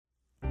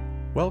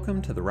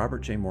Welcome to the Robert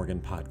J. Morgan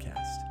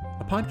Podcast,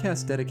 a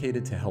podcast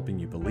dedicated to helping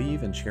you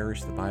believe and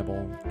cherish the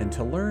Bible and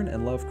to learn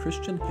and love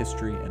Christian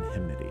history and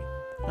hymnody.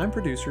 I'm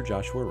producer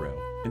Joshua Rowe,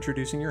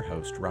 introducing your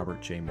host, Robert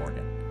J.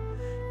 Morgan.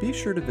 Be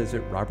sure to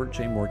visit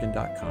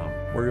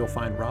robertjmorgan.com, where you'll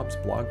find Rob's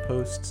blog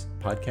posts,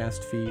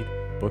 podcast feed,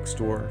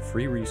 bookstore,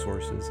 free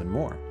resources, and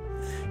more.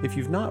 If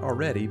you've not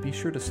already, be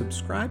sure to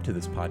subscribe to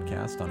this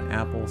podcast on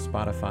Apple,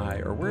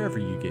 Spotify, or wherever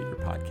you get your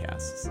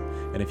podcasts.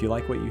 And if you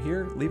like what you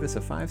hear, leave us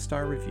a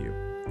 5-star review.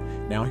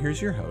 Now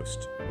here's your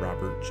host,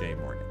 Robert J.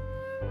 Morgan.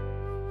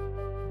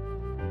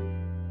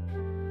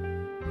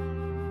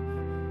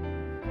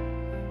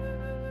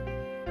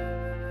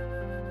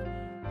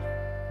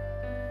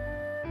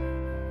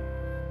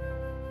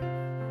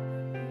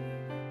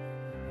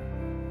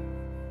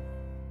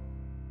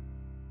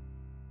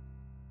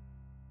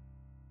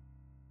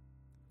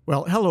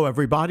 Well, hello,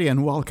 everybody,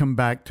 and welcome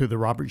back to the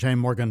Robert J.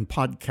 Morgan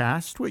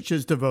Podcast, which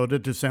is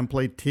devoted to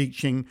simply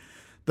teaching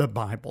the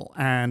Bible.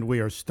 And we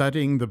are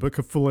studying the book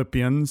of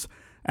Philippians,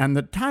 and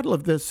the title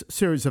of this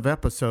series of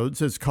episodes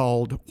is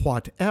called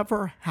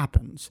Whatever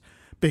Happens,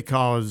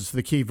 because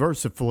the key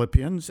verse of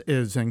Philippians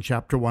is in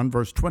chapter 1,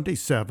 verse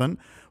 27,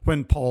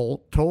 when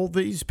Paul told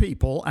these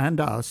people and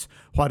us,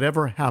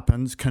 whatever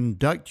happens,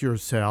 conduct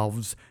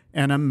yourselves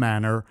in a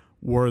manner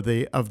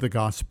worthy of the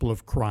gospel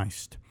of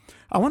Christ.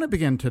 I want to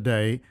begin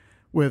today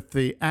with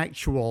the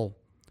actual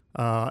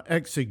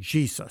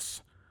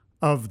exegesis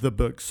of the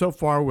book. So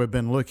far, we've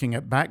been looking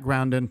at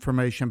background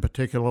information,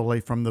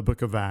 particularly from the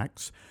book of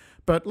Acts.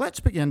 But let's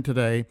begin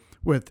today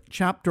with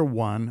chapter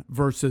 1,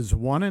 verses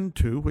 1 and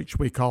 2, which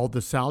we call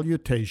the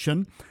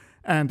salutation.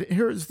 And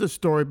here's the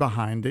story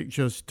behind it,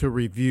 just to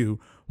review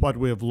what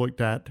we have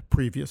looked at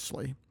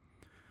previously.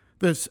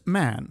 This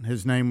man,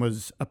 his name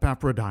was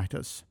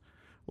Epaphroditus,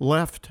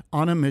 left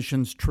on a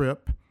missions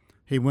trip.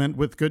 He went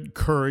with good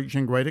courage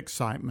and great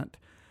excitement,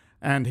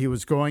 and he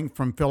was going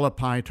from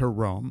Philippi to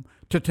Rome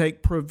to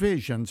take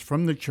provisions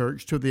from the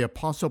church to the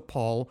Apostle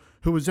Paul,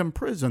 who was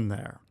imprisoned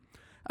there.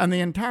 And the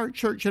entire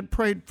church had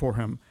prayed for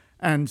him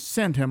and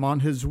sent him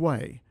on his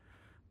way.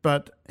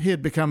 But he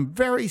had become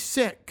very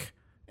sick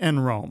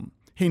in Rome.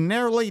 He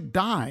nearly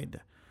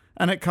died,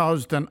 and it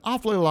caused an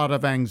awfully lot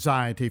of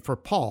anxiety for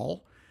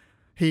Paul.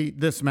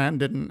 This man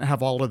didn't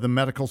have all of the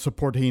medical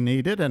support he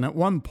needed, and at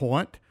one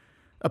point,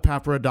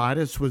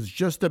 Epaphroditus was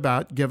just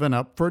about given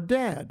up for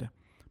dead.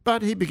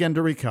 But he began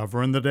to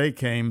recover, and the day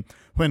came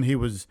when he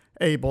was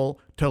able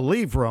to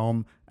leave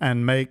Rome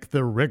and make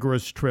the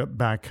rigorous trip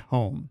back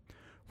home.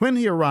 When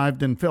he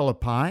arrived in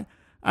Philippi,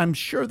 I'm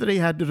sure that he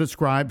had to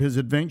describe his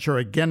adventure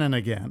again and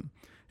again.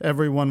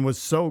 Everyone was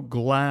so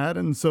glad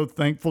and so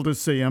thankful to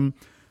see him.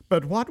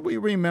 But what we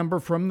remember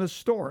from the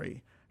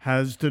story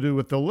has to do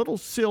with the little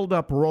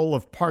sealed-up roll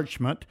of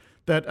parchment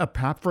that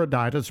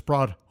Epaphroditus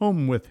brought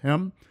home with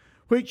him,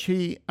 which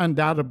he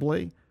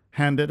undoubtedly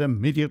handed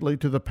immediately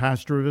to the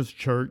pastor of his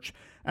church,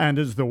 and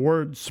as the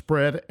word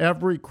spread,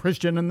 every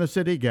Christian in the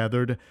city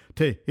gathered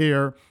to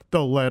hear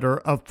the letter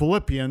of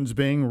Philippians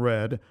being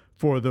read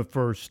for the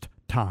first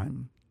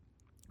time.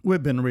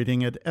 We've been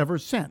reading it ever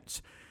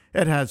since.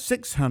 It has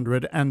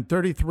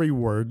 633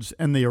 words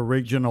in the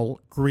original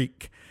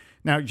Greek.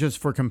 Now, just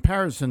for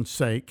comparison's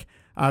sake,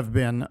 I've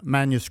been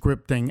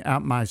manuscripting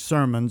out my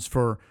sermons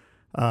for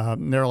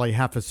nearly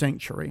half a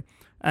century.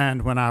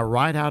 And when I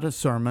write out a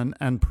sermon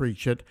and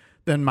preach it,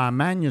 then my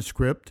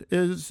manuscript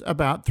is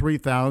about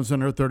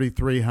 3,000 or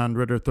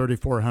 3,300 or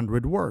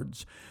 3,400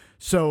 words.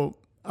 So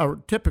a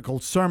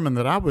typical sermon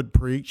that I would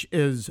preach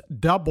is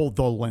double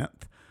the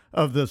length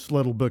of this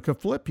little book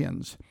of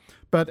Philippians.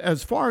 But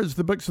as far as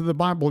the books of the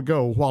Bible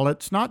go, while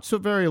it's not so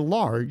very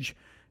large,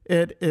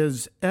 it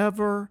is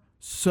ever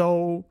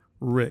so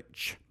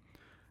rich.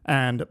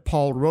 And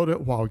Paul wrote it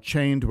while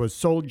chained to a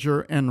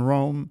soldier in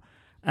Rome,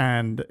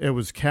 and it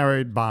was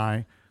carried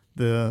by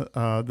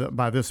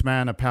this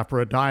man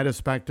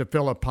Epaphroditus back to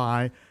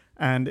Philippi,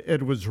 and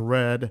it was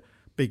read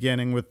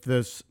beginning with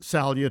this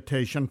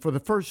salutation for the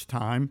first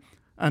time,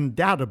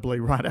 undoubtedly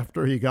right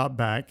after he got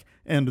back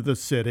into the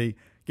city,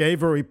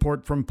 gave a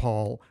report from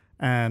Paul,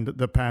 and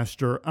the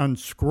pastor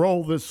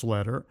unscrolled this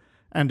letter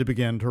and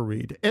began to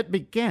read. It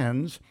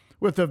begins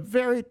with a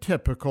very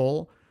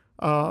typical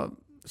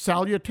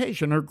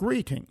salutation or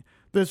greeting.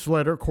 This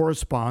letter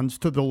corresponds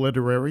to the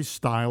literary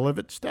style of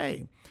its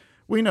day.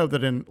 We know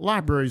that in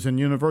libraries and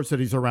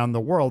universities around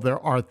the world, there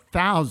are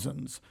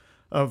thousands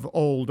of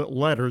old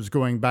letters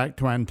going back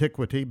to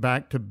antiquity,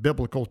 back to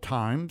biblical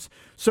times.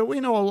 So we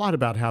know a lot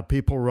about how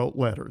people wrote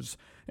letters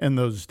in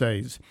those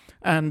days.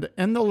 And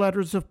in the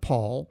letters of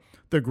Paul,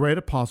 the great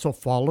apostle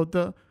followed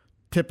the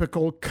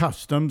typical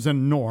customs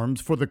and norms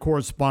for the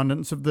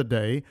correspondence of the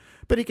day,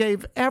 but he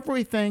gave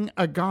everything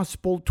a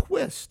gospel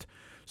twist.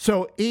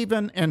 So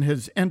even in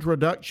his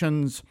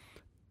introductions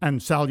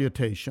and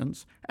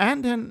salutations,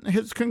 and in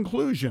his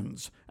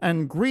conclusions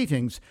and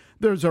greetings,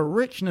 there's a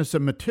richness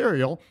of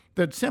material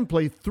that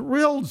simply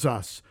thrills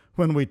us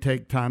when we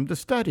take time to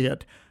study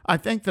it. I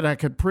think that I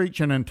could preach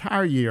an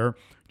entire year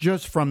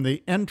just from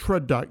the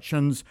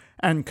introductions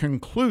and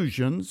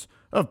conclusions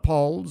of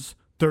Paul's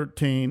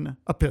 13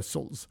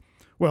 epistles.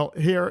 Well,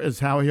 here is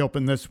how he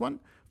opened this one.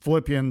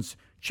 Philippians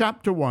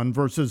chapter 1,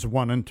 verses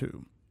 1 and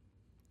 2.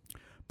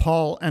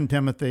 Paul and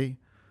Timothy,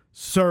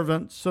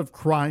 servants of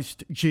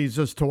Christ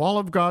Jesus, to all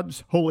of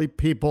God's holy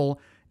people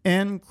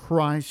in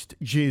Christ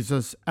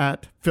Jesus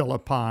at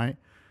Philippi,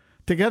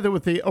 together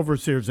with the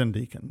overseers and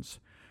deacons.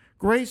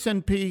 Grace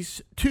and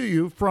peace to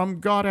you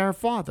from God our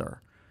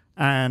Father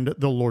and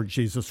the Lord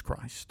Jesus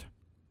Christ.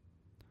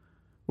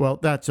 Well,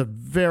 that's a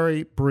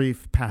very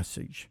brief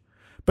passage,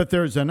 but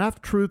there's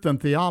enough truth and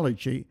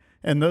theology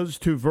in those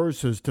two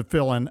verses to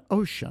fill an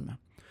ocean.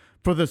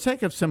 For the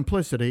sake of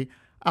simplicity,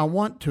 I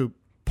want to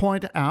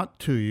point out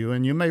to you,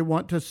 and you may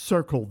want to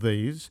circle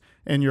these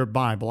in your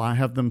Bible, I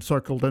have them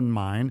circled in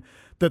mine,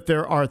 that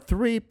there are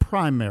three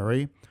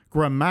primary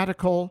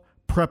grammatical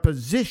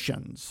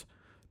prepositions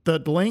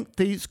that link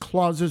these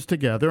clauses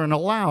together and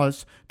allow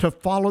us to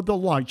follow the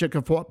logic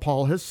of what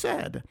Paul has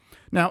said.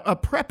 Now, a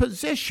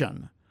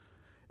preposition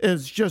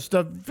is just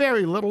a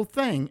very little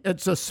thing.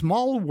 It's a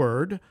small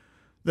word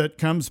that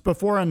comes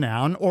before a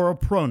noun or a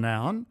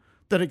pronoun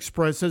that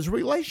expresses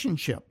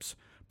relationships.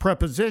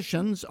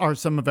 Prepositions are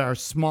some of our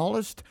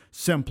smallest,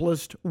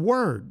 simplest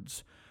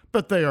words,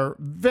 but they are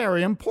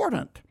very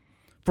important.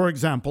 For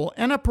example,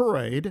 in a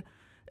parade,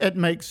 it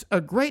makes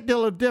a great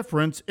deal of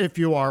difference if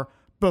you are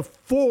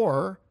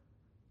before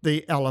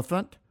the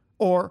elephant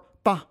or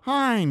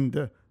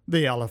behind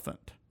the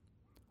elephant.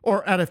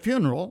 Or at a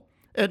funeral,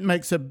 it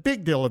makes a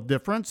big deal of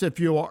difference if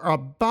you are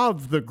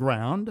above the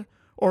ground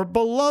or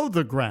below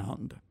the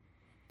ground.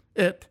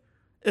 It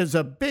is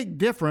a big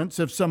difference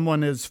if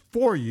someone is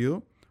for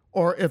you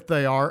or if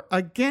they are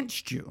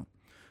against you.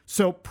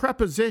 So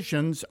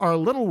prepositions are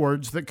little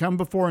words that come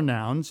before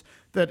nouns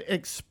that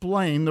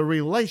explain the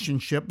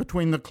relationship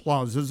between the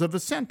clauses of a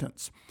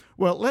sentence.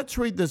 Well, let's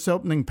read this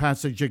opening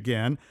passage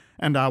again,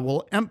 and I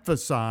will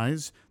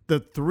emphasize the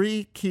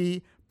three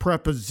key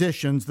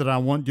prepositions that I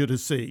want you to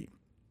see.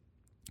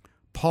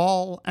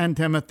 Paul and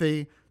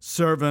Timothy,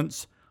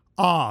 servants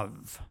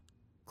of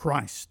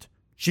Christ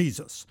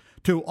Jesus,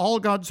 to all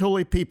God's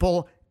holy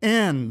people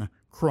in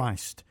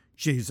Christ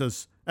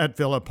Jesus at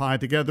Philippi,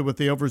 together with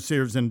the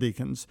overseers and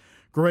deacons.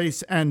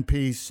 Grace and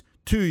peace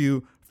to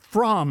you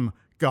from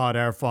God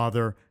our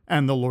Father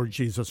and the Lord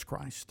Jesus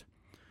Christ.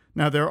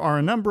 Now, there are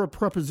a number of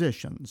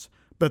prepositions,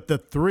 but the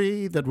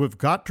three that we've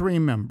got to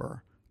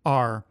remember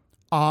are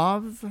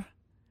of,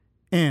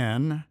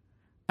 in,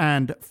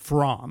 and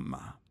from.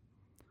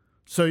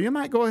 So you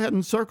might go ahead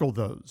and circle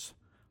those.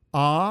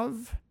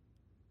 Of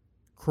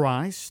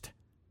Christ,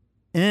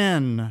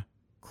 in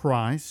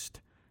Christ,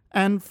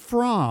 and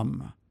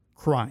from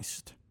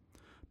Christ.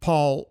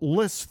 Paul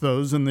lists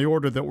those in the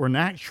order that were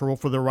natural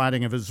for the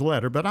writing of his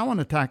letter, but I want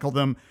to tackle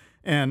them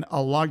in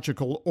a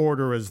logical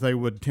order as they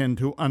would tend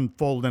to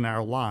unfold in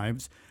our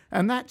lives,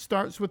 and that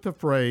starts with the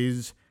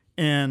phrase,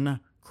 in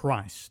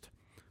Christ.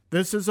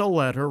 This is a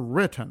letter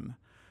written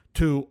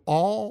to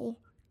all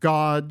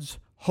God's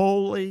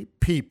holy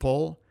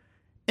people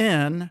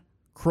in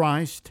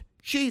Christ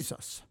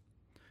Jesus.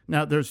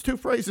 Now, there's two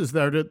phrases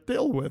there to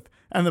deal with,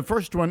 and the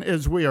first one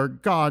is we are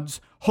God's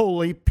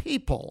holy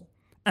people,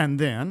 and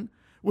then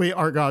we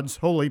are God's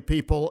holy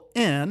people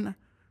in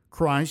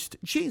Christ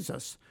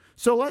Jesus.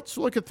 So let's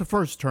look at the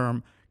first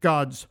term,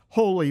 God's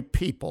holy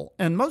people.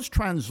 In most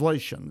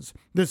translations,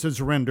 this is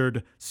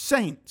rendered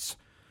saints.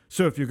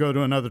 So if you go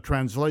to another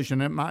translation,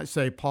 it might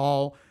say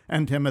Paul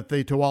and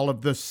Timothy to all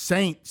of the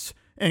saints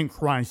in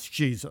Christ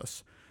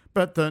Jesus.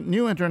 But the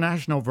New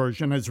International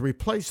Version has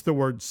replaced the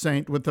word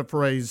saint with the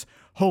phrase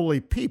holy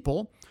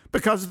people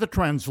because the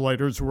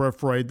translators were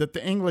afraid that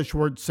the English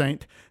word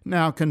saint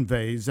now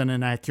conveys an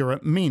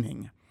inaccurate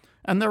meaning.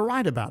 And they're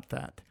right about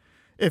that.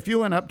 If you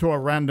went up to a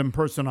random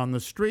person on the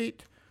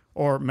street,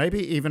 or maybe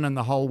even in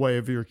the hallway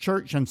of your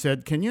church, and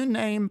said, "Can you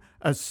name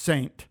a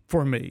saint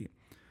for me?"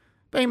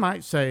 They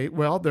might say,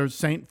 well, there's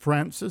St.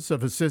 Francis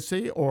of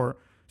Assisi or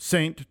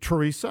St.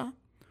 Teresa.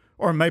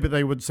 Or maybe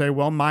they would say,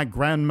 well, my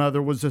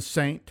grandmother was a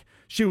saint.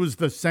 She was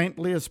the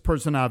saintliest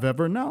person I've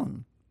ever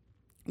known.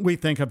 We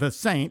think of a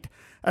saint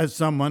as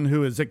someone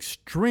who is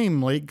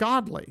extremely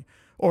godly.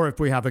 Or if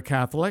we have a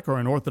Catholic or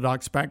an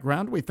Orthodox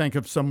background, we think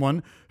of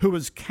someone who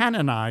is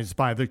canonized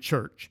by the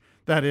church.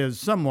 That is,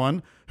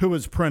 someone who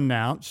is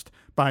pronounced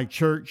by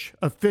church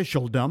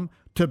officialdom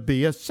to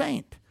be a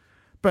saint.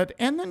 But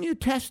in the New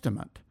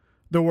Testament,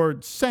 the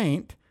word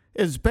saint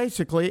is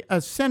basically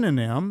a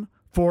synonym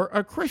for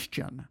a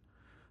Christian.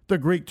 The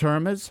Greek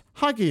term is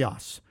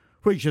hagios,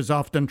 which is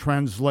often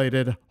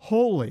translated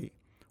holy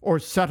or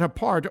set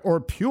apart or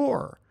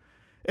pure.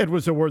 It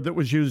was a word that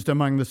was used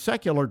among the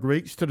secular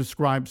Greeks to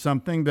describe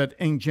something that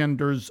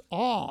engenders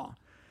awe.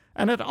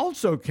 And it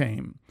also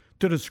came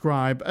to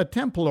describe a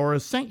temple or a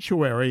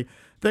sanctuary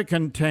that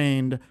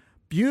contained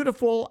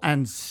beautiful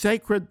and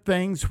sacred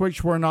things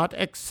which were not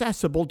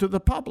accessible to the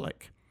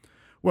public.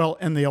 Well,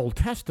 in the Old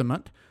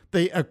Testament,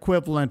 the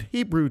equivalent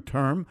Hebrew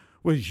term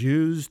was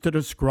used to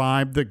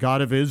describe the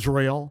God of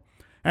Israel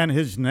and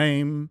his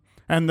name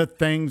and the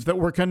things that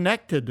were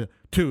connected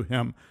to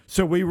him.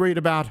 So we read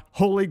about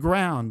holy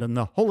ground and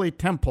the holy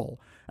temple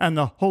and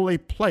the holy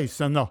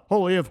place and the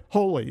Holy of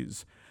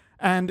Holies.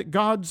 And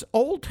God's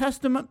Old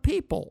Testament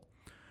people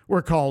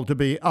were called to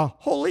be a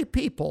holy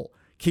people,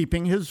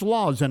 keeping his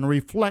laws and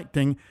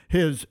reflecting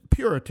his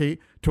purity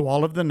to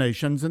all of the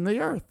nations in the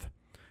earth.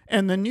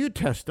 In the New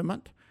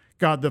Testament,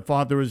 God the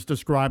Father is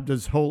described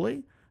as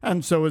holy,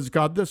 and so is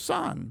God the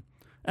Son.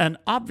 And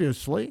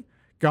obviously,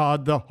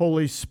 God the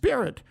Holy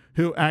Spirit,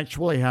 who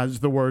actually has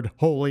the word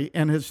holy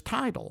in his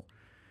title.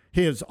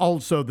 He is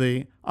also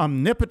the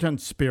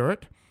omnipotent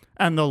Spirit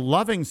and the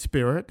loving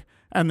Spirit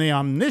and the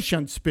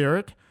omniscient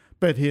Spirit,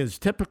 but he is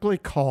typically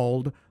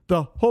called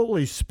the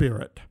Holy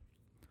Spirit.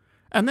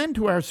 And then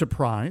to our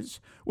surprise,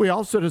 we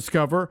also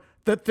discover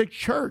that the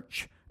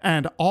church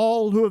and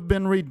all who have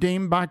been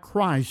redeemed by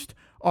Christ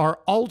are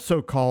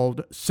also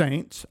called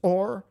saints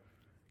or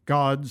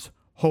God's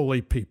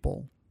holy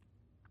people.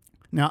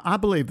 Now, I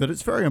believe that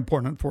it's very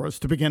important for us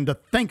to begin to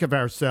think of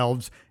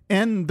ourselves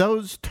in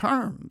those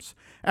terms.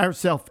 Our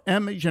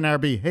self-image and our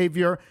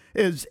behavior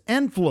is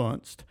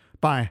influenced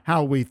by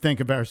how we think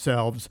of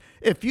ourselves.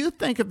 If you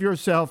think of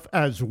yourself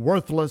as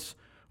worthless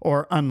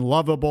or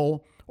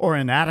unlovable or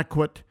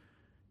inadequate,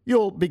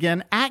 you'll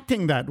begin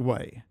acting that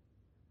way.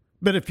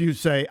 But if you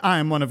say, I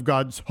am one of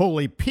God's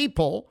holy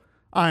people,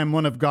 I am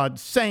one of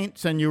God's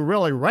saints, and you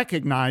really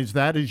recognize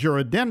that as your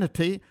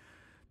identity,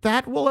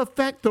 that will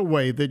affect the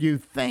way that you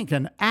think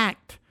and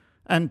act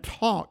and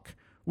talk.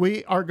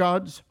 We are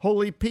God's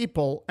holy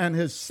people and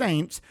his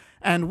saints,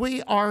 and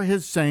we are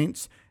his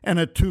saints in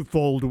a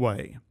twofold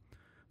way.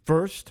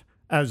 First,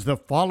 as the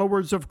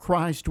followers of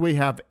Christ, we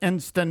have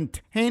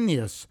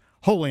instantaneous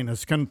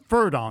holiness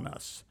conferred on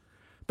us.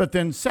 But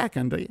then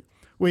secondly,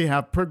 we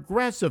have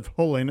progressive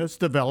holiness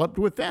developed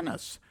within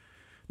us.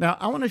 Now,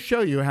 I want to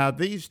show you how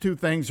these two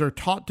things are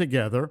taught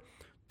together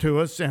to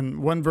us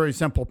in one very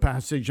simple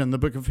passage in the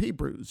book of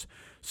Hebrews.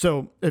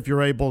 So if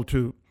you're able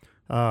to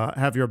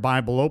have your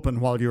Bible open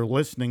while you're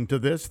listening to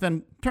this,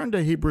 then turn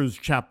to Hebrews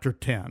chapter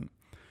 10.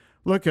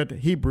 Look at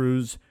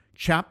Hebrews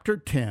chapter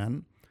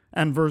 10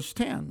 and verse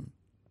 10.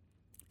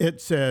 It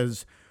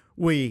says,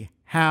 we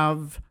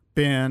have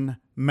been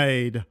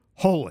made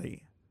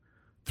holy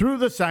through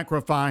the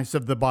sacrifice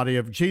of the body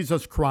of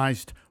Jesus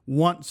Christ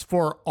once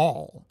for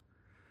all.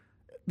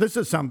 This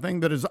is something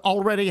that has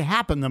already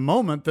happened the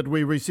moment that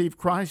we receive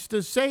Christ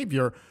as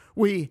Savior.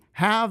 We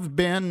have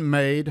been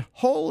made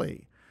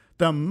holy.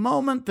 The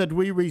moment that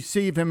we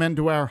receive him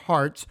into our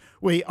hearts,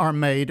 we are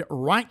made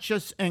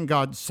righteous in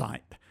God's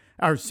sight.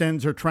 Our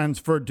sins are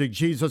transferred to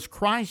Jesus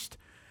Christ,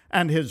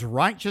 and his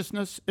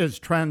righteousness is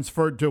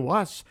transferred to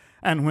us.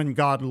 And when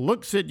God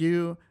looks at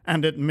you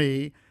and at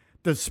me,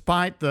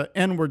 despite the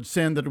inward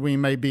sin that we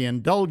may be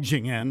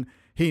indulging in,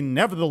 he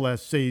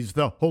nevertheless sees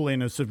the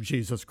holiness of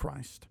Jesus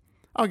Christ.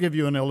 I'll give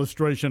you an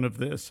illustration of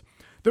this.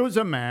 There was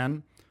a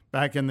man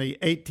back in the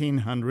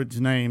 1800s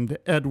named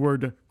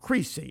Edward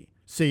Creasy,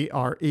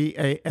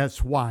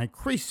 C-R-E-A-S-Y,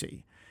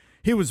 Creasy.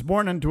 He was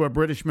born into a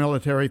British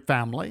military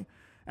family,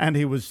 and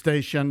he was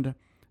stationed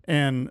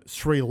in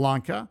Sri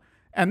Lanka.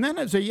 And then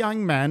as a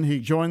young man, he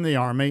joined the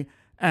army,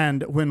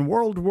 and when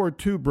World War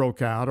II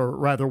broke out, or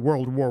rather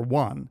World War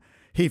I,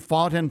 he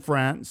fought in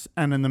France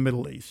and in the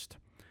Middle East.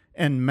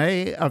 In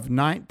May of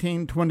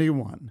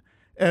 1921,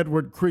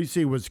 Edward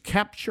Creasy was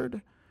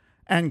captured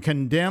and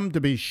condemned to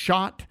be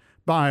shot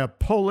by a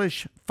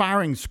Polish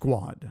firing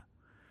squad.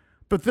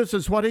 But this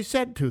is what he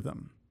said to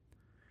them.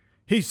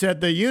 He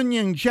said, the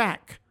Union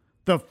Jack,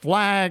 the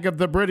flag of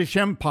the British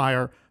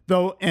Empire,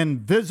 though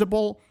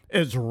invisible,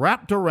 is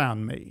wrapped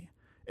around me.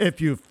 If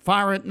you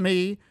fire at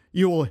me,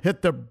 you will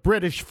hit the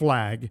British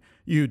flag.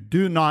 You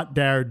do not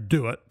dare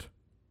do it.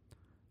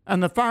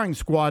 And the firing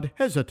squad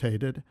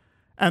hesitated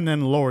and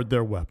then lowered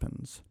their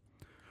weapons.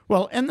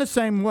 Well, in the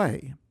same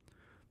way,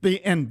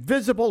 the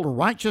invisible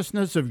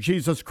righteousness of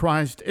Jesus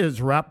Christ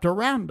is wrapped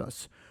around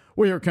us.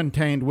 We are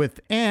contained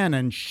within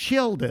and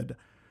shielded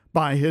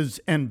by his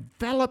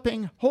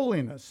enveloping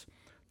holiness.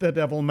 The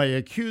devil may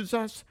accuse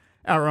us,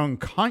 our own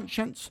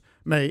conscience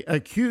may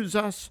accuse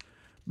us,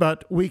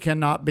 but we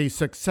cannot be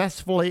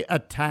successfully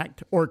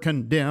attacked or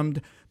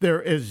condemned.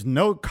 There is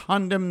no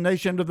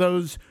condemnation to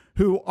those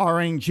who are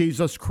in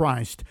Jesus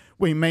Christ.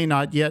 We may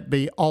not yet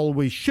be all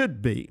we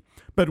should be,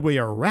 but we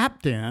are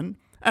wrapped in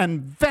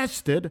and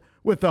vested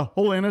with the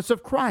holiness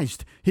of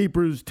Christ.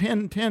 Hebrews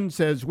 10:10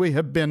 says we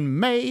have been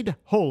made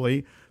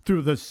holy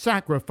through the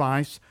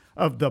sacrifice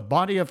of the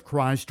body of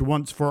Christ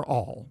once for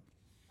all.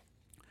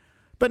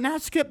 But now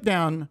skip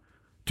down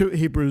to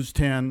Hebrews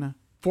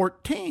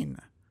 10:14,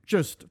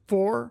 just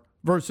 4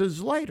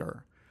 verses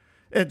later.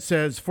 It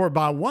says, for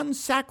by one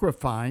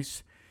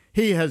sacrifice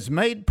he has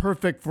made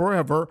perfect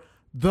forever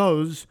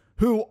those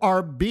who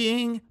are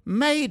being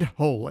made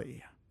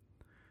holy.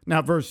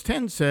 Now verse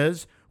 10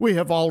 says, we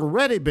have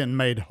already been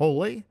made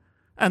holy,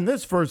 and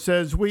this verse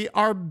says we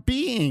are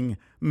being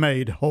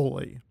made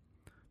holy.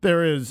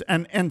 There is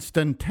an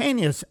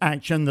instantaneous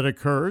action that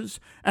occurs,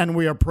 and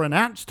we are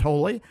pronounced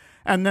holy,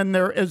 and then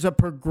there is a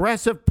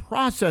progressive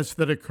process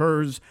that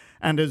occurs,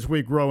 and as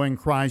we grow in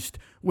Christ,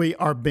 we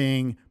are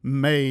being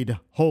made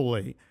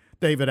holy.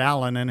 David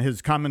Allen, in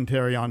his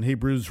commentary on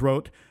Hebrews,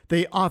 wrote,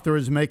 "The author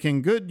is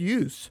making good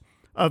use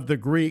of the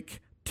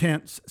Greek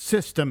tense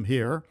system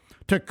here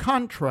to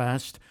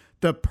contrast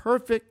the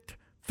perfect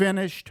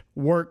finished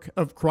work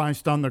of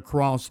Christ on the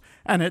cross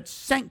and its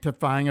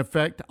sanctifying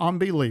effect on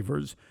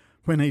believers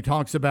when he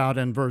talks about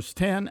in verse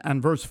 10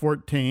 and verse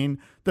 14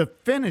 the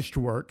finished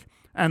work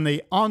and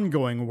the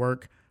ongoing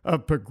work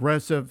of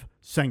progressive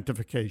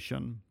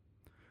sanctification.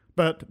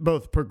 But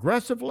both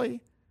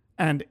progressively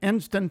and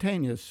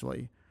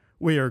instantaneously,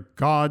 we are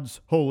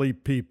God's holy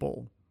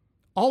people,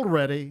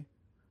 already,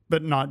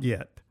 but not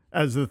yet,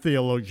 as the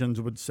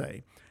theologians would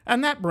say.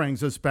 And that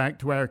brings us back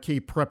to our key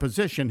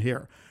preposition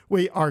here.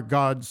 We are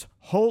God's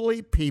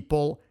holy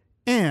people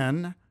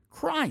in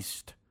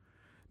Christ.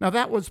 Now,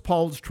 that was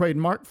Paul's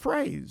trademark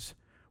phrase.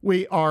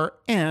 We are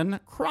in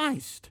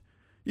Christ.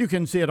 You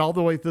can see it all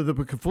the way through the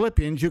book of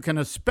Philippians. You can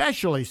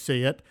especially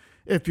see it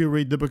if you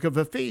read the book of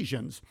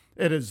Ephesians.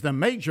 It is the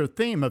major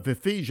theme of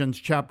Ephesians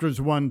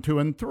chapters 1, 2,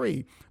 and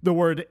 3. The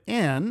word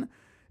in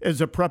is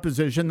a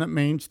preposition that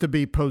means to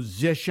be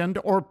positioned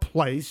or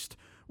placed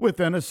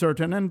within a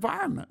certain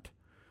environment.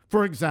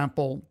 For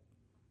example,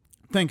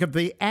 think of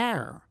the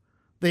air,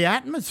 the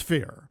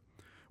atmosphere.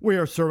 We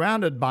are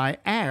surrounded by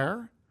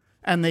air,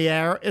 and the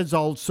air is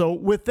also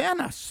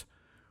within us.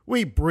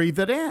 We breathe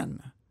it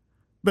in.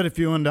 But if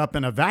you end up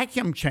in a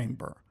vacuum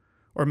chamber,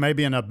 or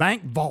maybe in a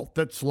bank vault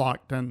that's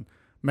locked, and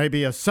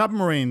maybe a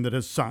submarine that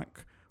is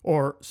sunk,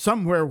 or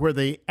somewhere where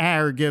the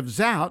air gives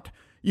out,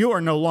 you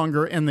are no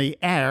longer in the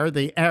air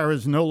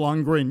is no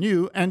longer in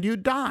you, and you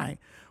die.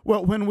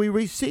 Well, when we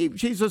receive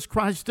Jesus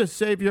Christ as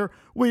Savior,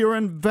 we are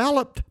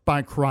enveloped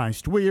by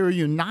Christ. We are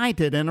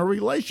united in a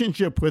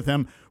relationship with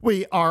Him.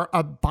 We are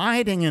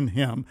abiding in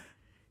Him.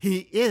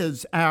 He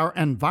is our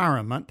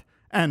environment,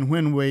 and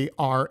when we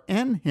are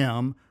in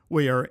Him,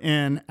 we are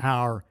in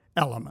our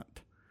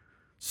element.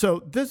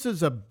 So this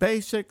is a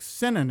basic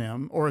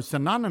synonym or a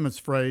synonymous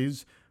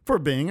phrase for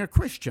being a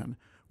Christian.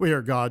 We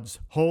are God's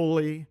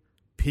holy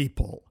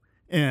people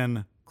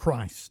in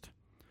Christ.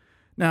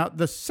 Now,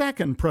 the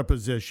second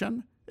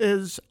preposition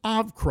is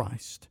of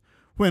Christ.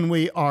 When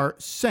we are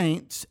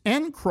saints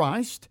in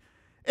Christ,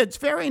 it's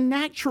very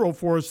natural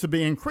for us to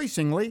be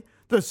increasingly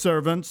the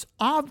servants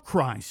of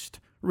Christ.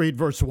 Read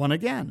verse 1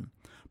 again.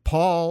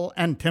 Paul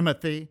and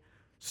Timothy,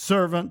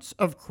 servants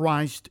of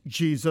Christ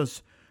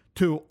Jesus,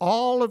 to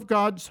all of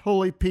God's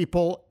holy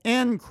people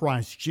in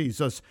Christ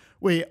Jesus.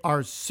 We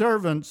are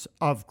servants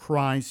of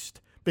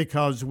Christ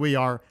because we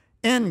are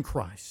in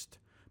Christ.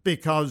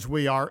 Because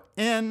we are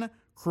in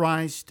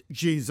Christ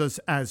Jesus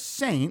as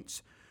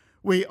saints,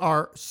 we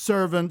are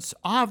servants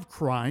of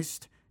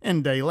Christ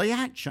in daily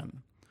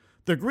action.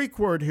 The Greek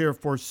word here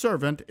for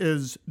servant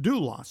is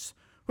doulos,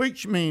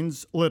 which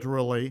means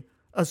literally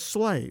a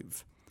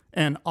slave.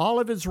 In all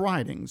of his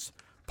writings,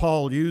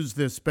 Paul used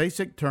this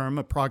basic term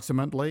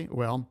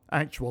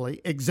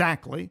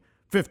exactly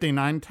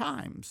 59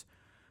 times,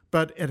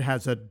 but it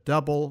has a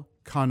double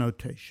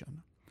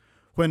connotation.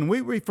 When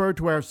we refer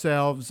to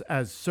ourselves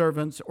as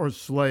servants or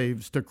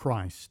slaves to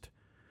Christ,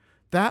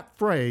 that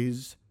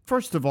phrase,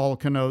 first of all,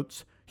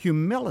 connotes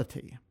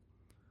humility.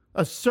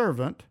 A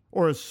servant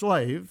or a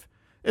slave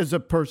is a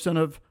person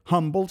of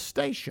humble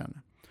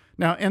station.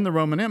 Now, in the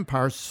Roman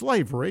Empire,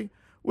 slavery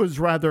was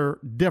rather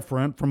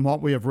different from what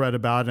we have read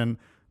about in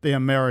the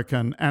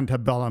American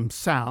antebellum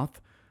South.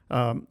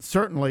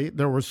 Certainly,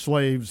 there were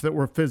slaves that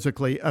were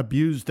physically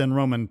abused in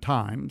Roman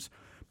times,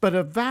 but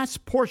a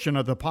vast portion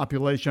of the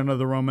population of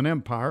the Roman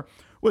Empire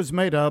was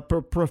made up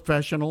of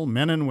professional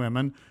men and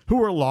women who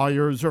were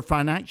lawyers or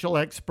financial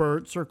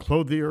experts or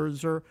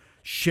clothiers or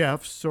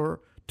chefs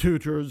or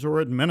tutors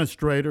or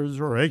administrators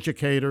or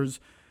educators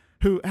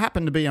who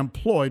happened to be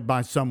employed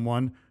by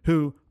someone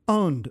who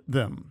owned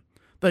them.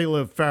 They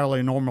lived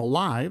fairly normal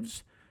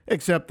lives,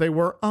 except they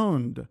were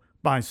owned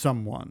by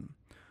someone.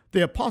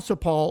 The Apostle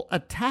Paul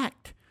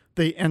attacked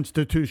the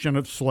institution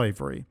of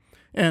slavery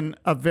in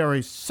a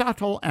very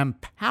subtle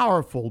and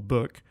powerful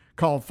book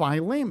called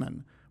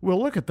Philemon.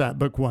 We'll look at that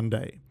book one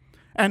day.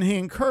 And he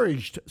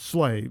encouraged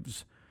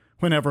slaves,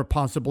 whenever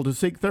possible, to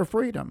seek their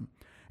freedom.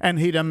 And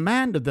he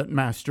demanded that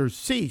masters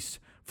cease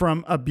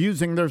from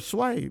abusing their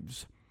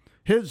slaves.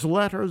 His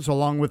letters,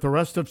 along with the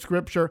rest of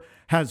Scripture,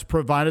 has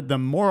provided the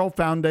moral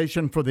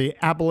foundation for the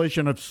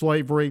abolition of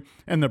slavery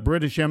in the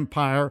British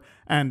Empire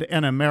and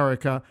in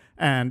America,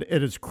 and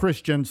it is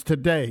Christians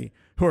today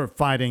who are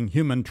fighting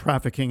human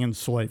trafficking and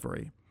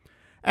slavery.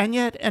 And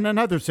yet, in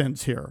another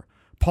sense here,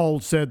 Paul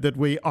said that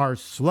we are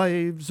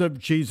slaves of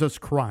Jesus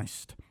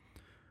Christ.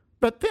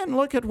 But then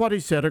look at what he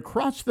said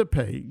across the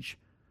page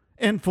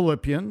in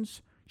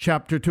Philippians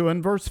chapter 2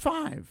 and verse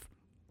 5.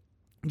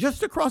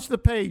 Just across the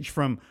page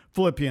from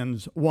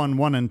Philippians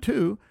 1 and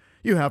 2,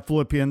 you have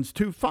Philippians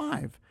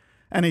 2:5.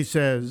 And he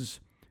says,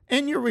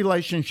 in your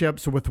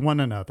relationships with one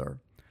another,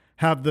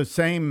 have the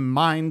same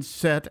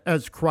mindset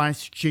as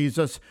Christ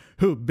Jesus,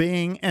 who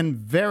being in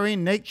very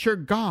nature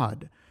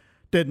God,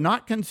 did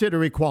not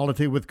consider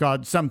equality with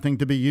God something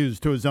to be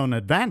used to his own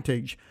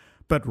advantage,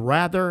 but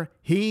rather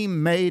he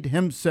made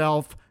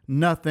himself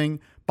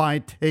nothing by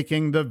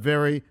taking the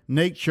very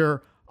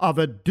nature of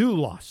a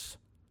doulos,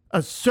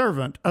 a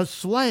servant, a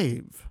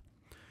slave.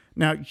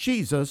 Now,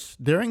 Jesus,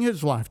 during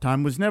his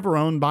lifetime, was never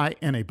owned by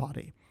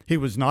anybody. He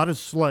was not a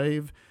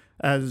slave,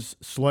 as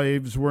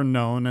slaves were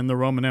known in the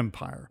Roman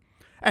Empire.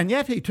 And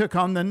yet he took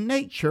on the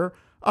nature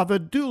of a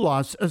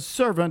doulos, a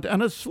servant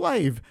and a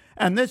slave.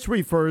 And this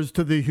refers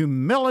to the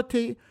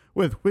humility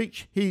with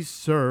which he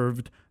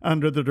served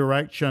under the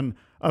direction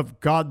of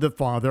God the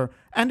Father.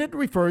 And it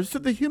refers to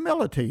the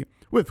humility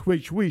with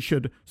which we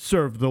should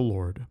serve the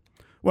Lord.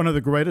 One of the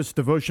greatest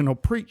devotional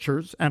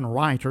preachers and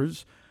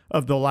writers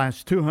of the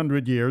last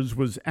 200 years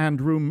was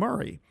Andrew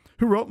Murray,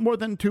 who wrote more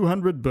than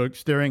 200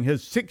 books during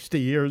his 60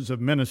 years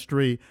of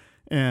ministry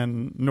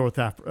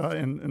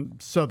in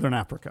Southern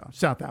Africa,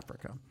 South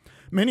Africa.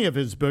 Many of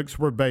his books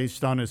were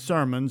based on his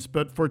sermons,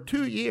 but for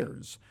 2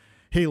 years,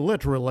 he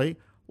literally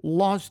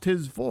lost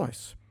his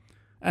voice.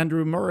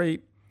 Andrew Murray,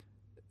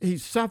 he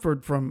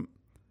suffered from,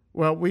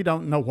 well, we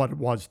don't know what it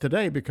was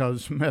today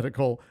because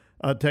medical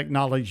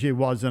technology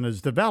wasn't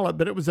as developed,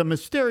 but it was a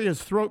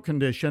mysterious throat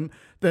condition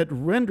that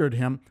rendered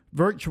him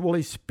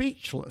virtually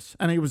speechless.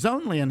 And he was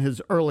only in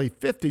his early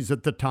 50s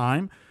at the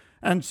time,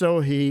 and so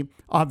he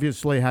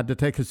obviously had to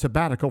take a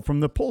sabbatical from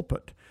the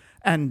pulpit.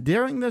 And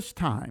during this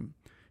time,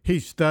 he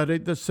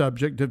studied the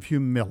subject of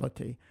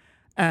humility.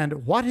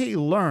 And what he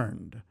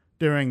learned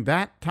during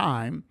that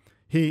time,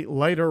 he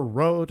later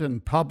wrote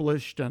and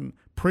published and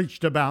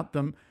preached about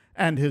them.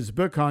 And his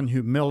book on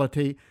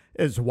humility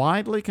is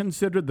widely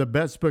considered the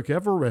best book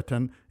ever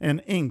written in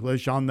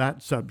English on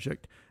that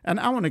subject. And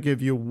I want to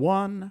give you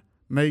one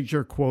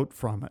major quote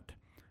from it.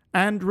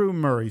 Andrew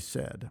Murray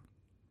said,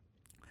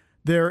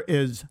 "There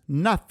is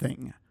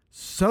nothing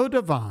so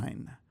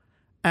divine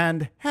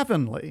and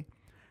heavenly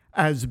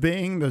as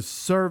being the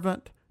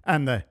servant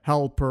and the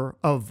helper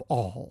of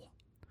all.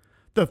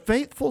 The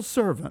faithful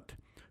servant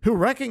who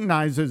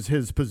recognizes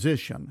his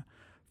position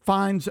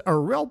finds a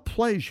real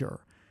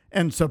pleasure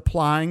in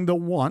supplying the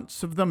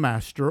wants of the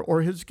master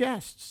or his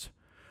guests.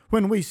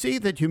 When we see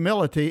that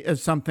humility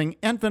is something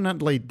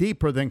infinitely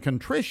deeper than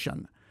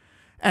contrition,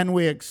 and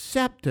we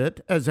accept it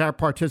as our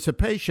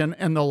participation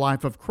in the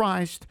life of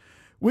Christ,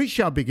 we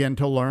shall begin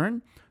to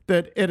learn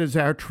that it is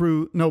our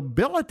true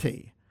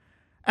nobility,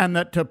 and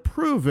that to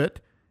prove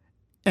it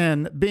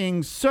in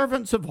being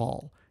servants of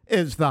all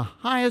is the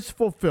highest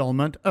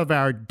fulfillment of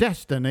our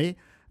destiny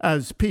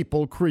as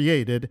people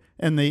created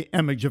in the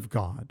image of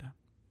God."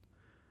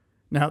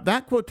 Now,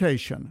 that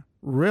quotation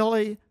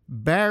really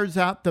bears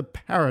out the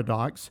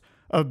paradox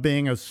of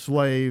being a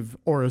slave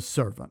or a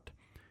servant.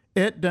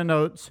 It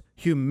denotes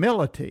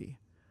humility,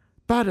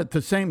 but at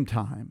the same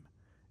time,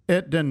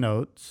 it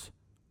denotes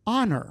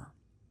honor.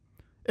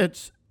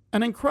 It's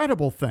an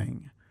incredible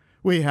thing.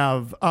 We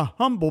have a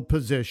humble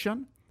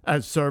position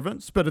as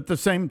servants, but at the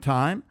same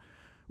time,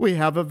 we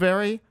have a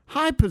very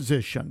high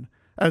position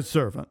as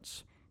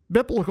servants.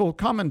 Biblical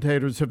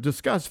commentators have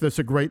discussed this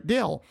a great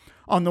deal.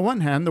 On the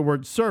one hand, the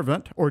word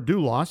servant, or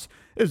doulos,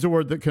 is a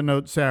word that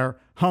connotes our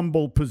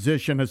humble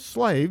position as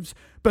slaves,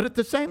 but at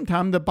the same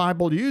time, the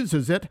Bible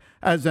uses it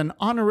as an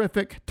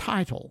honorific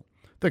title.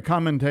 The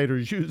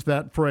commentators use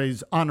that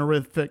phrase,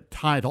 honorific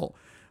title,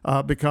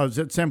 because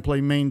it simply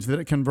means that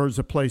it confers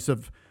a place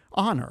of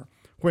honor.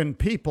 When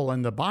people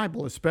in the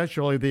Bible,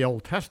 especially the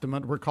Old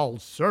Testament, were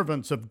called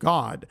servants of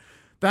God,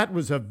 that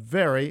was a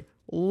very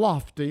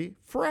lofty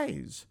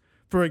phrase.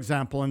 For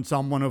example, in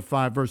Psalm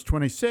 105, verse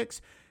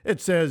 26, it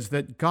says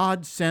that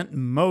God sent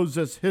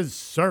Moses, his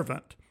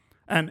servant,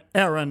 and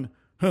Aaron,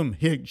 whom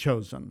he had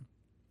chosen.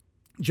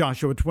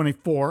 Joshua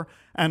 24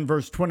 and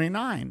verse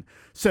 29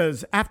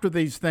 says, "After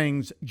these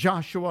things,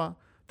 Joshua,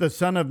 the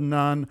son of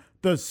Nun,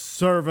 the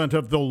servant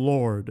of the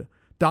Lord,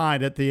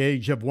 died at the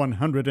age of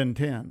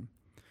 110.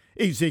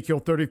 Ezekiel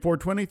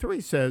 34:23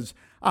 says,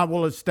 "I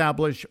will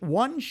establish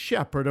one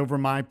shepherd over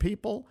my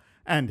people,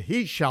 and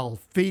he shall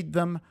feed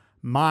them,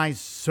 my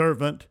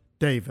servant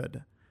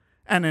David."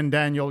 And in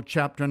Daniel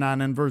chapter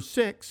 9 and verse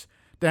 6,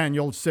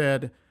 Daniel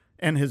said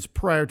in his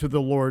prayer to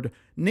the Lord,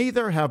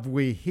 "Neither have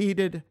we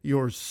heeded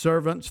your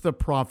servants the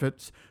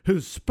prophets,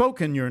 who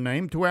spoke in your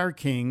name to our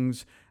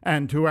kings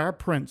and to our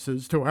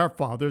princes, to our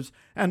fathers,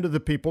 and to the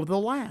people of the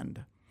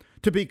land."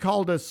 To be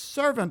called a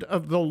servant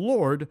of the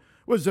Lord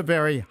was a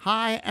very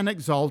high and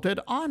exalted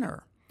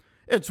honor.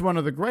 It's one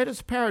of the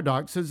greatest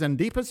paradoxes and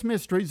deepest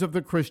mysteries of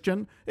the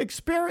Christian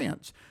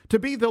experience. To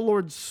be the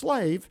Lord's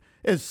slave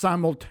is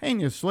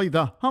simultaneously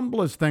the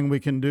humblest thing we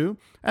can do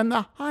and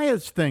the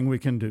highest thing we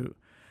can do.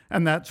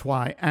 And that's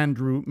why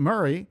Andrew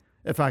Murray,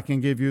 if I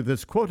can give you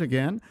this quote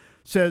again,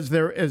 says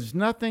there is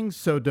nothing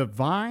so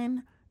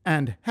divine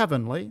and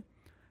heavenly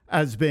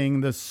as being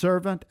the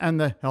servant and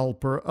the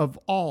helper of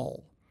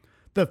all.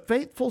 The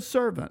faithful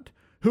servant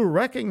who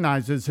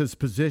recognizes his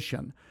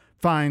position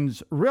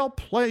finds real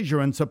pleasure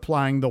in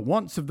supplying the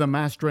wants of the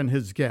master and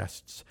his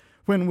guests.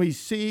 When we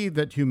see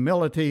that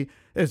humility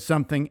is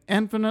something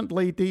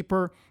infinitely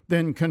deeper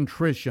than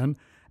contrition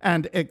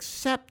and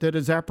accept it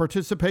as our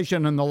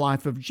participation in the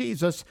life of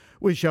Jesus,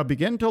 we shall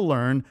begin to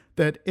learn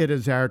that it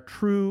is our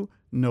true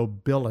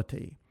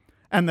nobility.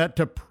 and that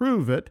to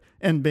prove it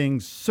in being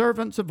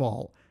servants of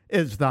all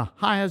is the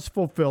highest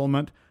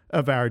fulfillment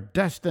of our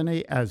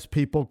destiny as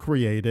people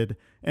created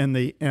in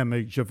the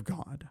image of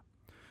God.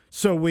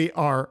 So we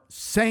are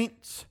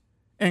saints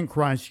in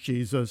Christ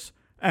Jesus,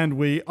 and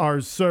we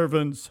are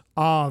servants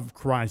of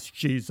Christ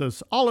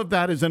Jesus. All of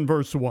that is in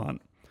verse 1.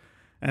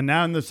 And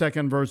now in the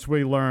second verse,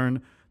 we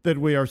learn that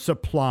we are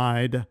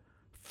supplied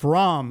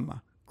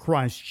from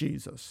Christ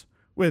Jesus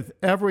with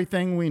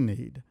everything we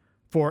need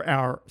for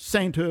our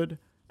sainthood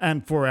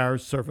and for our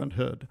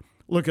servanthood.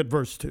 Look at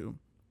verse 2.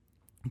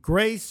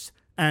 Grace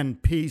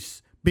and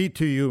peace be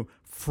to you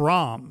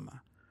from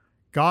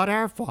God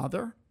our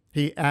Father.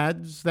 He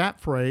adds that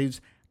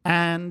phrase,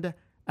 and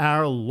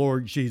our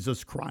Lord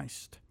Jesus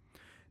Christ.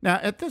 Now,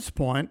 at this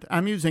point,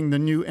 I'm using the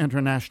New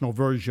International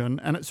Version,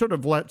 and it sort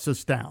of lets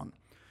us down.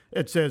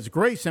 It says,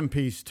 grace and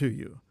peace to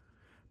you.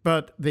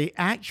 But the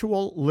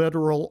actual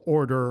literal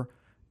order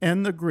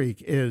in the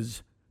Greek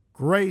is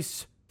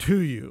grace to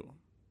you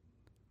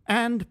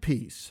and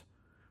peace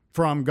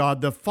from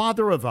God the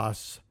Father of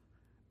us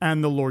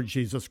and the Lord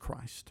Jesus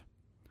Christ.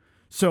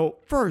 So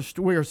first,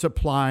 we are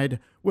supplied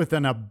with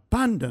an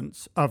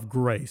abundance of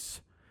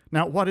grace.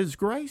 Now, what is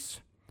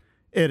grace?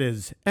 It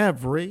is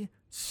every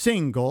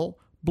single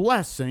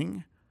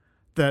blessing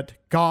that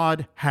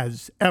God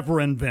has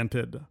ever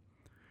invented.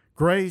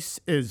 Grace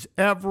is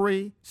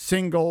every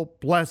single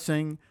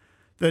blessing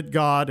that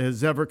God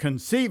has ever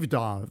conceived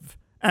of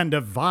and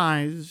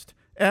devised,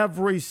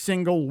 every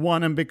single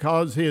one. And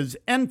because He is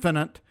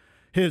infinite,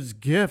 His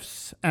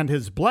gifts and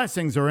His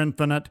blessings are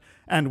infinite,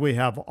 and we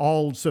have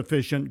all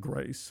sufficient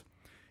grace.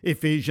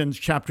 Ephesians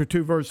chapter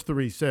 2, verse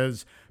 3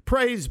 says,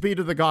 Praise be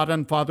to the God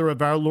and Father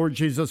of our Lord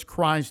Jesus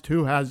Christ,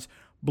 who has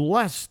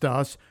blessed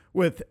us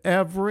with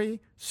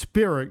every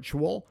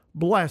spiritual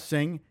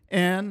blessing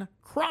in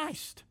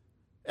Christ.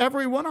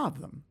 Every one of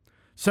them.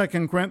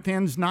 2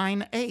 Corinthians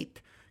 9:8,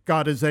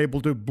 God is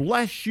able to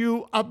bless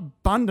you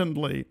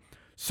abundantly,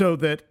 so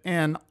that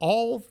in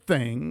all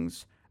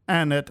things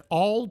and at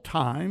all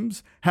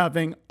times,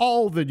 having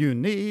all that you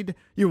need,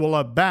 you will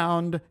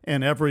abound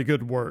in every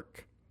good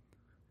work.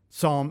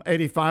 Psalm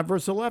 85,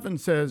 verse 11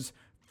 says,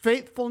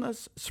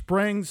 Faithfulness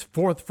springs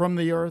forth from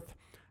the earth,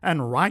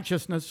 and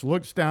righteousness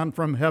looks down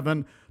from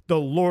heaven. The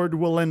Lord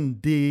will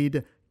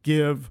indeed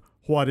give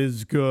what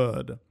is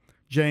good.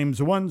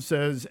 James 1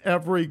 says,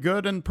 Every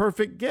good and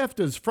perfect gift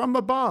is from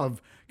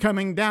above,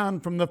 coming down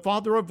from the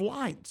Father of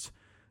lights.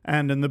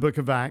 And in the book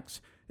of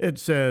Acts, it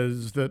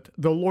says that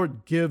the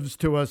Lord gives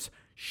to us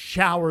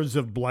showers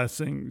of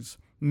blessings,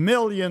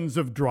 millions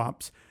of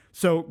drops.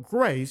 So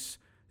grace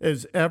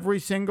is every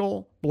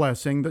single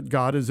blessing that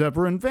God has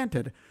ever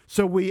invented.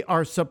 So we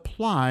are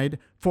supplied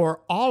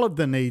for all of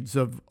the needs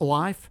of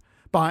life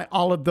by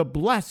all of the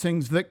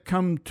blessings that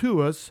come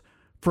to us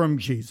from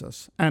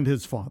Jesus and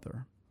His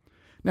Father.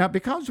 Now,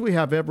 because we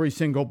have every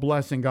single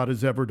blessing God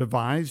has ever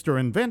devised or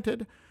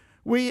invented,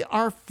 we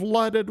are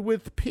flooded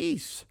with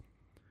peace,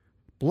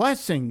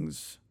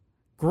 blessings,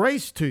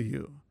 grace to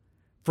you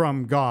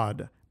from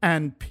God,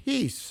 and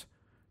peace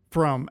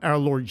from our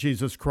Lord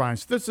Jesus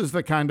Christ. This is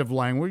the kind of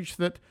language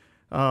that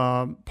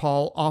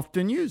Paul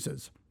often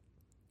uses.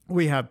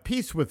 We have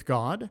peace with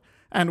God,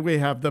 and we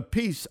have the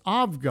peace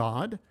of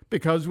God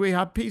because we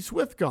have peace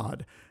with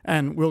God.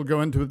 And we'll go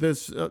into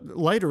this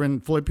later in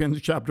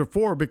Philippians chapter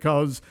 4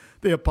 because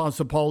the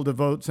Apostle Paul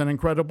devotes an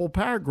incredible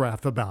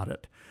paragraph about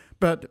it.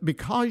 But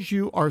because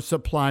you are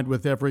supplied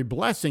with every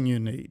blessing you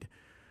need,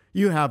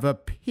 you have a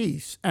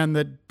peace, and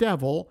the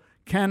devil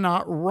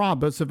cannot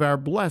rob us of our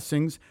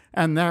blessings,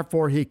 and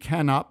therefore he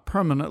cannot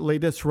permanently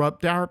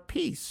disrupt our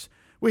peace.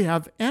 We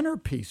have inner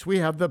peace. We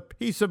have the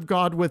peace of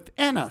God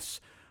within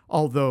us,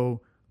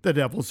 although the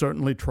devil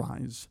certainly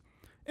tries.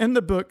 In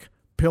the book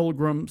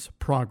Pilgrim's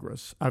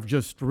Progress, I've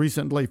just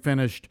recently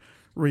finished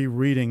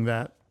rereading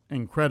that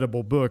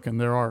incredible book, and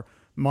there are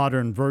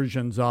modern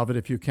versions of it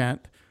if you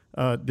can't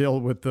deal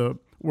with the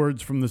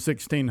words from the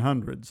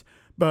 1600s.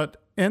 But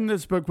in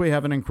this book, we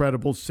have an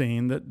incredible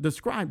scene that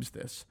describes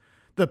this.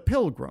 The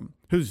pilgrim,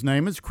 whose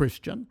name is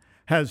Christian,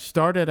 has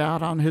started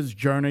out on his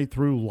journey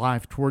through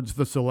life towards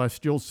the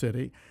celestial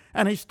city,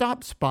 and he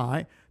stops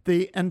by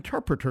the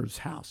interpreter's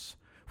house,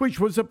 which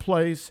was a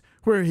place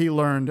where he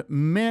learned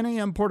many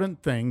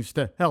important things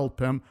to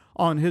help him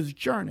on his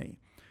journey.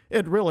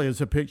 It really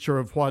is a picture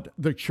of what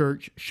the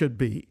church should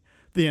be,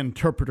 the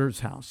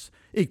interpreter's house,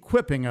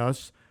 equipping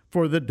us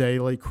for the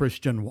daily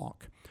Christian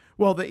walk.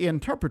 Well, the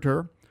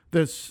interpreter,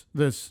 this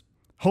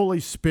Holy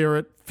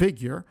Spirit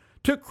figure,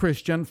 took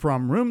Christian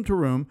from room to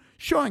room,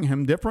 showing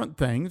him different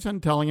things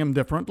and telling him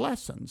different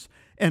lessons.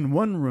 In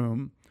one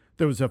room,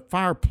 there was a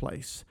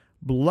fireplace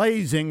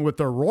blazing with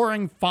a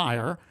roaring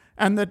fire,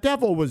 and the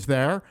devil was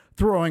there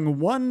throwing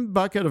one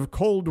bucket of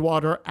cold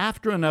water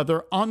after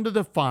another onto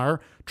the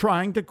fire,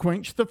 trying to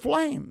quench the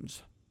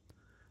flames.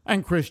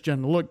 And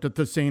Christian looked at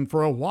the scene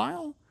for a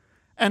while,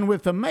 and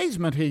with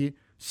amazement he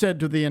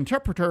said to the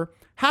interpreter,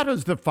 "How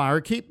does the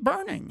fire keep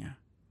burning?"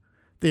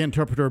 The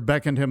interpreter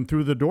beckoned him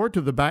through the door to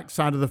the back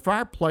side of the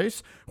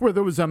fireplace, where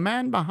there was a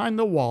man behind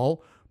the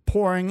wall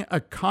pouring a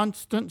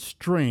constant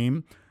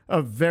stream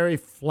of very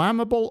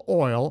flammable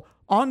oil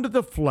onto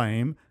the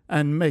flame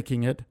and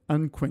making it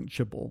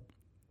unquenchable.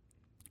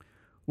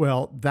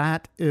 Well,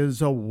 that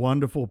is a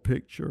wonderful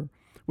picture.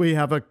 We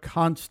have a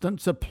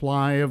constant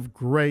supply of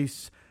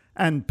grace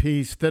and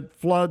peace that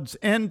floods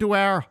into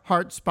our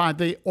hearts by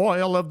the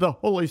oil of the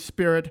Holy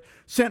Spirit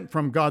sent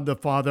from God the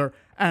Father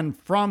and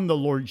from the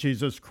Lord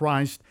Jesus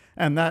Christ.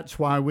 And that's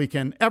why we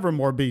can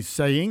evermore be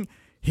saying,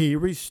 He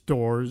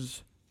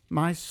restores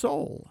my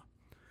soul.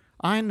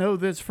 I know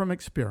this from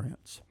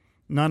experience.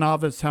 None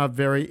of us have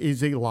very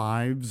easy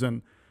lives,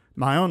 and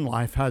my own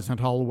life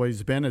hasn't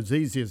always been as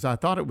easy as I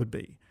thought it would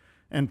be.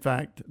 In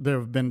fact, there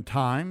have been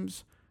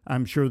times,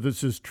 I'm sure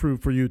this is true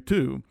for you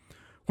too,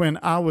 when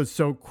I was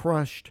so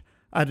crushed,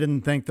 I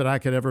didn't think that I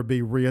could ever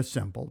be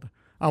reassembled.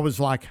 I was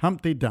like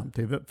Humpty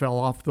Dumpty that fell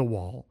off the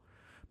wall.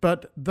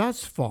 But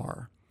thus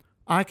far,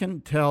 I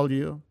can tell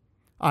you,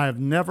 I have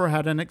never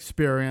had an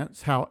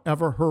experience,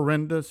 however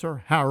horrendous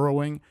or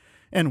harrowing,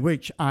 in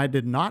which I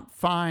did not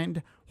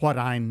find what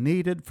I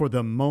needed for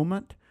the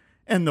moment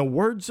in the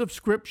words of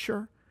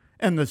Scripture,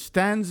 in the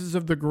stanzas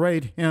of the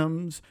great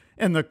hymns,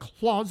 in the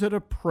closet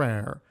of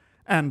prayer,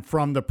 and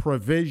from the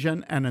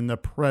provision and in the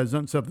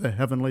presence of the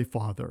Heavenly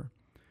Father.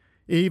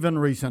 Even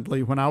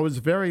recently, when I was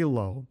very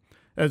low,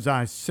 as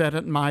I sat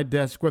at my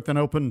desk with an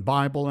open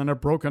Bible and a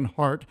broken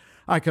heart,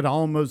 I could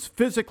almost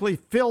physically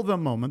feel the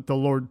moment the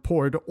Lord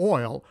poured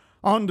oil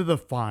onto the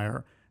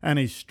fire, and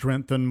He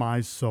strengthened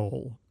my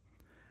soul.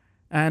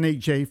 Annie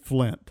J.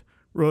 Flint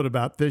wrote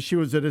about this. She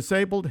was a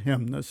disabled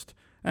hymnist,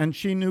 and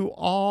she knew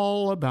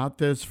all about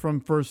this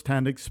from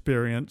firsthand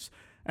experience,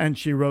 and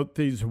she wrote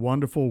these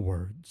wonderful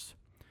words.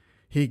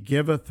 He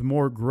giveth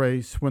more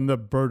grace when the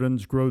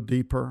burdens grow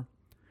deeper.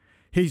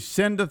 He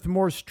sendeth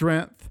more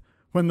strength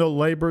when the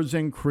labors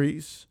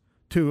increase.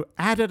 To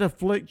added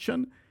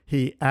affliction,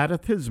 He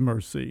addeth His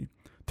mercy.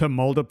 To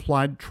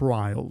multiplied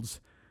trials,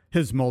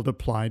 His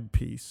multiplied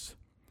peace.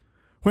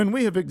 When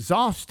we have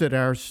exhausted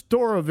our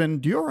store of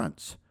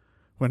endurance,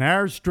 when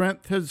our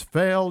strength has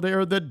failed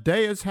ere the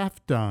day is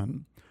half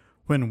done,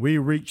 when we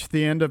reach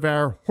the end of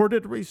our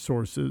hoarded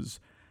resources,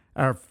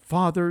 our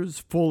Father's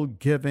full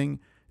giving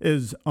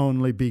is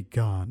only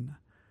begun.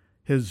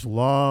 His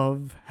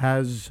love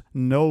has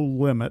no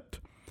limit.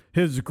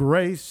 His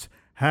grace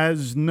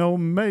has no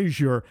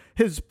measure.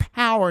 His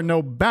power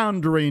no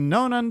boundary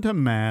known unto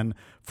man.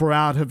 For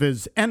out of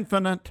His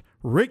infinite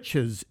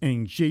riches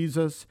in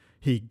Jesus,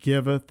 He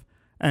giveth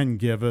and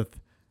giveth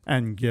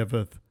and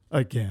giveth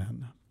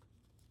again.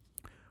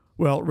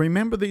 Well,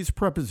 remember these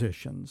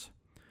prepositions.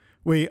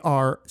 We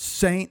are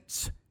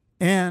saints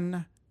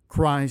in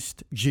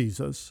Christ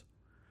Jesus.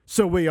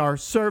 So we are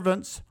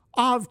servants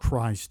of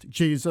Christ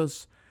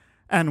Jesus,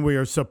 and we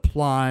are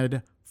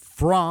supplied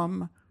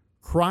from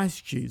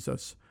Christ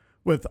Jesus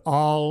with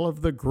all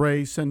of the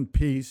grace and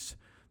peace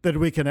that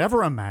we can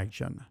ever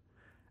imagine.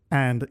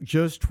 And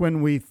just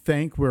when we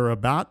think we're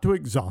about to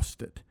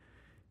exhaust it,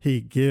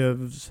 He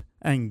gives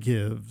and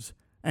gives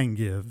and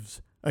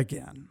gives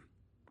again.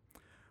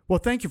 Well,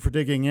 thank you for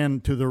digging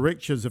into the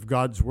riches of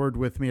God's Word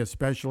with me,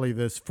 especially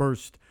this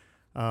first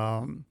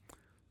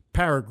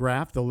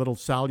paragraph, the little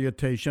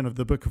salutation of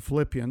the book of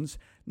Philippians.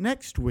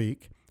 Next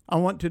week, I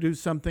want to do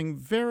something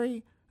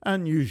very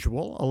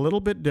unusual, a little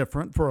bit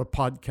different for a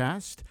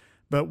podcast,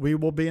 but we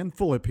will be in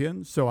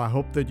Philippians, so I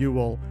hope that you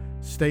will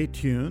stay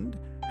tuned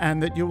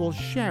and that you will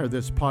share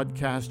this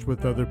podcast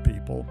with other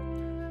people.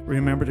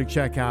 Remember to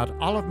check out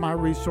all of my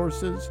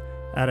resources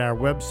at our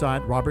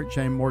website,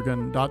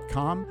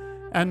 robertjmorgan.com,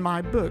 and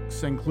my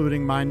books,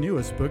 including my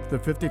newest book, The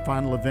 50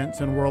 Final Events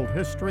in World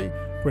History,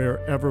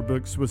 wherever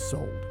books was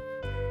sold.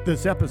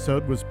 This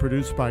episode was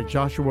produced by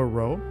Joshua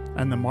Rowe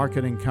and the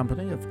marketing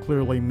company of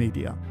Clearly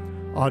Media.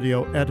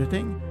 Audio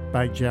editing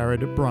by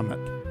Jared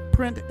Brummett.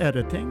 Print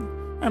editing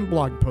and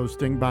blog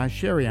posting by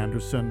Sherry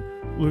Anderson,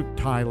 Luke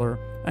Tyler,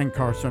 and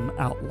Carson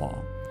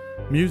Outlaw.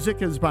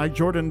 Music is by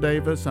Jordan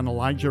Davis and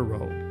Elijah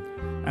Rowe.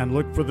 And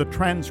look for the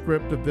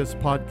transcript of this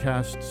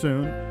podcast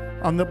soon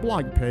on the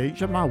blog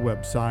page of my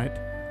website,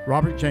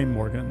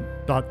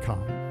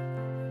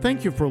 robertjmorgan.com.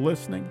 Thank you for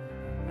listening,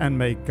 and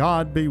may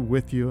God be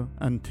with you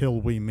until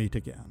we meet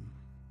again.